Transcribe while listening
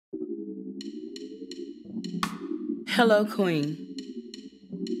Hello, Queen.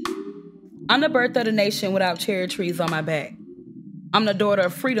 I'm the birth of the nation without cherry trees on my back. I'm the daughter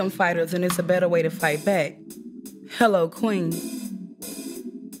of freedom fighters, and it's a better way to fight back. Hello, Queen.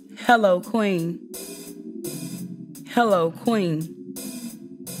 Hello, Queen. Hello, Queen.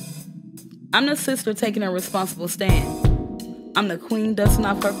 I'm the sister taking a responsible stand. I'm the queen dusting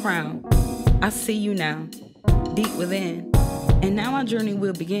off her crown. I see you now, deep within, and now our journey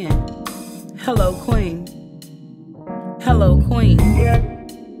will begin. Hello, Queen. Hello, Queen.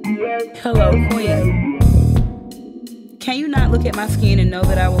 Hello, Queen. Can you not look at my skin and know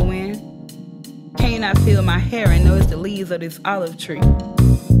that I will win? Can you not feel my hair and know it's the leaves of this olive tree?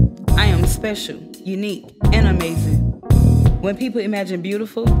 I am special, unique, and amazing. When people imagine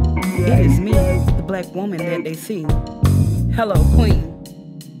beautiful, it is me, the black woman that they see. Hello, Queen.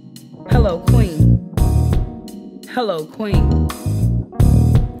 Hello, Queen. Hello, Queen.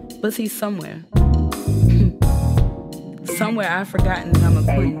 But see, somewhere I've forgotten that I'm a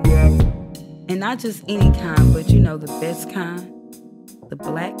queen. And not just any kind, but you know, the best kind. The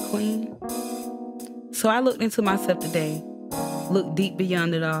black queen. So I looked into myself today, looked deep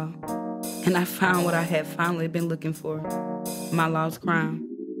beyond it all, and I found what I had finally been looking for. My lost crown.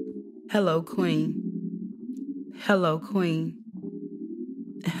 Hello, Queen. Hello, Queen.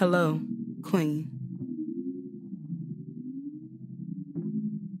 Hello, Queen.